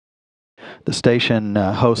The station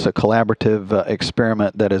hosts a collaborative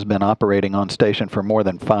experiment that has been operating on station for more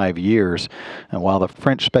than 5 years. And while the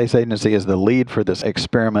French Space Agency is the lead for this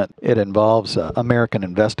experiment, it involves American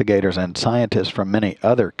investigators and scientists from many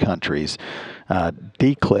other countries.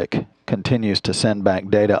 DECLIC continues to send back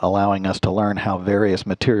data allowing us to learn how various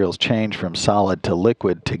materials change from solid to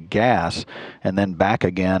liquid to gas and then back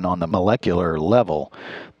again on the molecular level.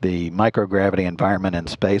 The microgravity environment in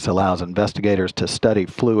space allows investigators to study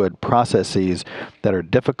fluid processes that are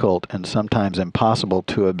difficult and sometimes impossible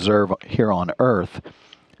to observe here on Earth.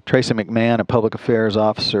 Tracy McMahan, a public affairs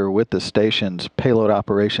officer with the station's Payload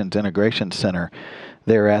Operations Integration Center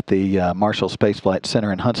there at the Marshall Space Flight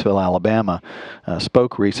Center in Huntsville, Alabama,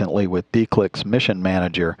 spoke recently with DECLIC's mission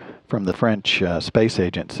manager from the French Space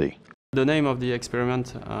Agency. The name of the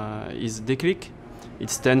experiment is DECLIC. It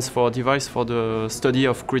stands for Device for the Study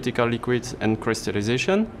of Critical Liquids and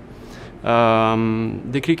Crystallization.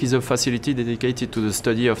 DECLIC is a facility dedicated to the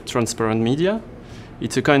study of transparent media.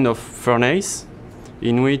 It's a kind of furnace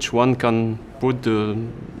in which one can put the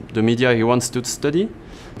media he wants to study.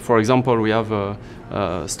 For example, we have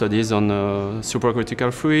studies on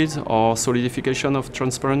supercritical fluids or solidification of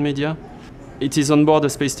transparent media. It is on board the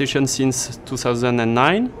space station since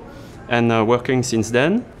 2009 and working since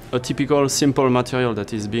then. A typical simple material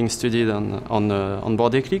that is being studied on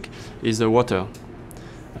board DECLIC is the water.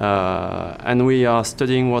 And we are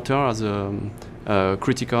studying water as a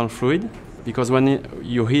critical fluid because when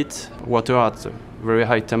you heat water at a very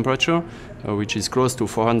high temperature, which is close to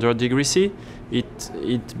 400 degrees C,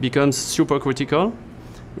 it becomes supercritical,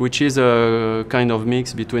 which is a kind of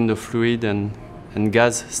mix between the fluid and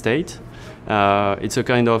gas state. It's a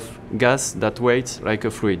kind of gas that weighs like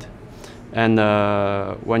a fluid. And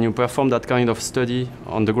when you perform that kind of study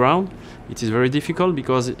on the ground, it is very difficult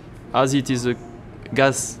because as it is a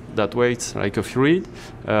gas that weighs like a fluid,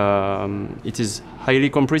 it is highly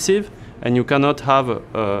compressive and you cannot have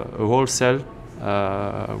a whole cell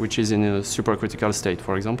which is in a supercritical state,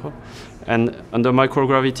 for example. And under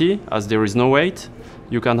microgravity, as there is no weight,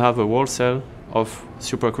 you can have a whole cell of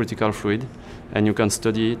supercritical fluid and you can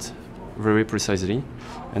study it very precisely.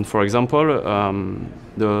 And for example,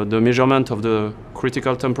 the measurement of the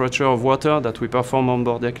critical temperature of water that we perform on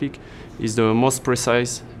board DECLIC is the most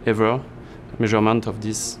precise ever measurement of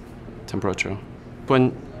this temperature.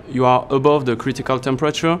 When you are above the critical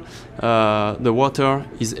temperature, the water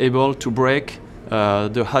is able to break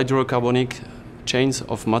the hydrocarbonic chains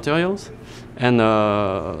of materials. And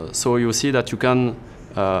so you see that you can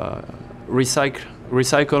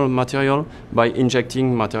recycle material by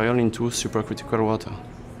injecting material into supercritical water.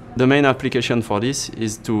 The main application for this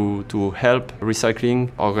is to help recycling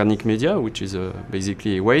organic media, which is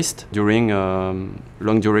basically waste, during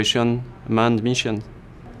long-duration manned missions.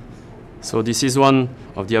 So this is one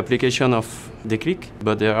of the applications of DECLIC,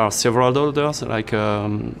 but there are several others, like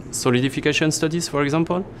solidification studies, for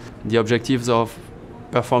example. The objectives of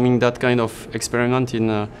performing that kind of experiment in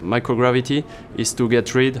microgravity is to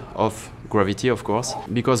get rid of gravity, of course,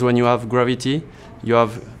 because when you have gravity, you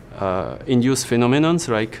have induced phenomena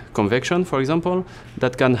like convection, for example,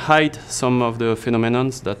 that can hide some of the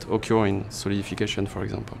phenomena that occur in solidification, for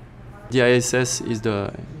example. The ISS is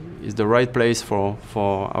the right place for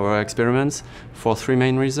our experiments for three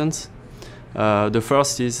main reasons. The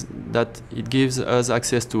first is that it gives us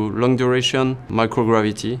access to long-duration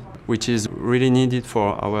microgravity, which is really needed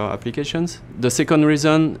for our applications. The second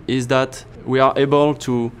reason is that we are able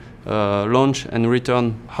to launch and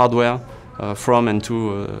return hardware from and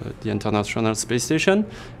to the International Space Station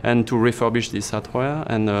and to refurbish this hardware.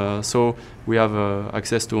 And so we have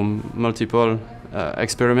access to multiple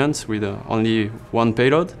experiments with only one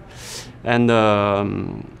payload. And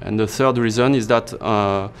the third reason is that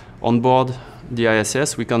on board the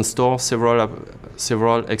ISS we can store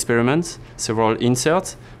several experiments, several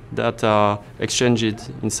inserts that are exchanged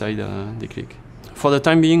inside DECLIC. For the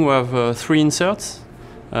time being, we have 3 inserts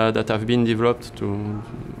that have been developed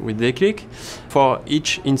with DECLIC. For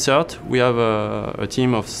each insert, we have a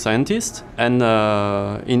team of scientists, and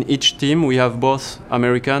in each team, we have both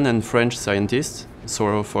American and French scientists.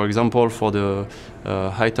 So, for example, for the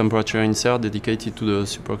high-temperature insert dedicated to the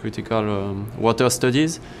supercritical water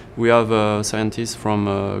studies, we have scientists from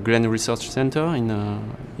Glenn Research Center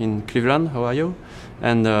in Cleveland, Ohio,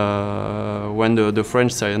 and when the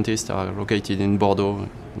French scientists are located in Bordeaux,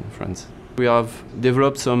 in France. We have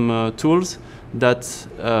developed some tools that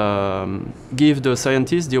give the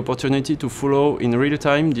scientists the opportunity to follow in real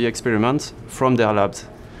time the experiments from their labs.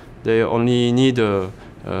 They only need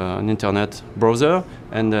an internet browser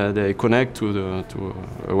and they connect to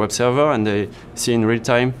a web server and they see in real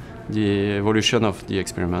time the evolution of the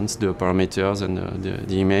experiments, the parameters and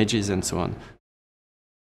the images and so on.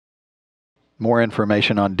 More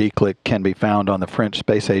information on DECLIC can be found on the French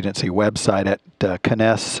Space Agency website at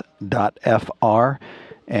CNES.fr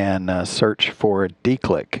and search for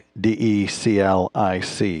DECLIC,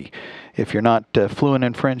 DECLIC. If you're not fluent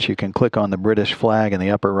in French, you can click on the British flag in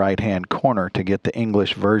the upper right-hand corner to get the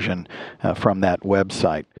English version from that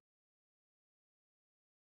website.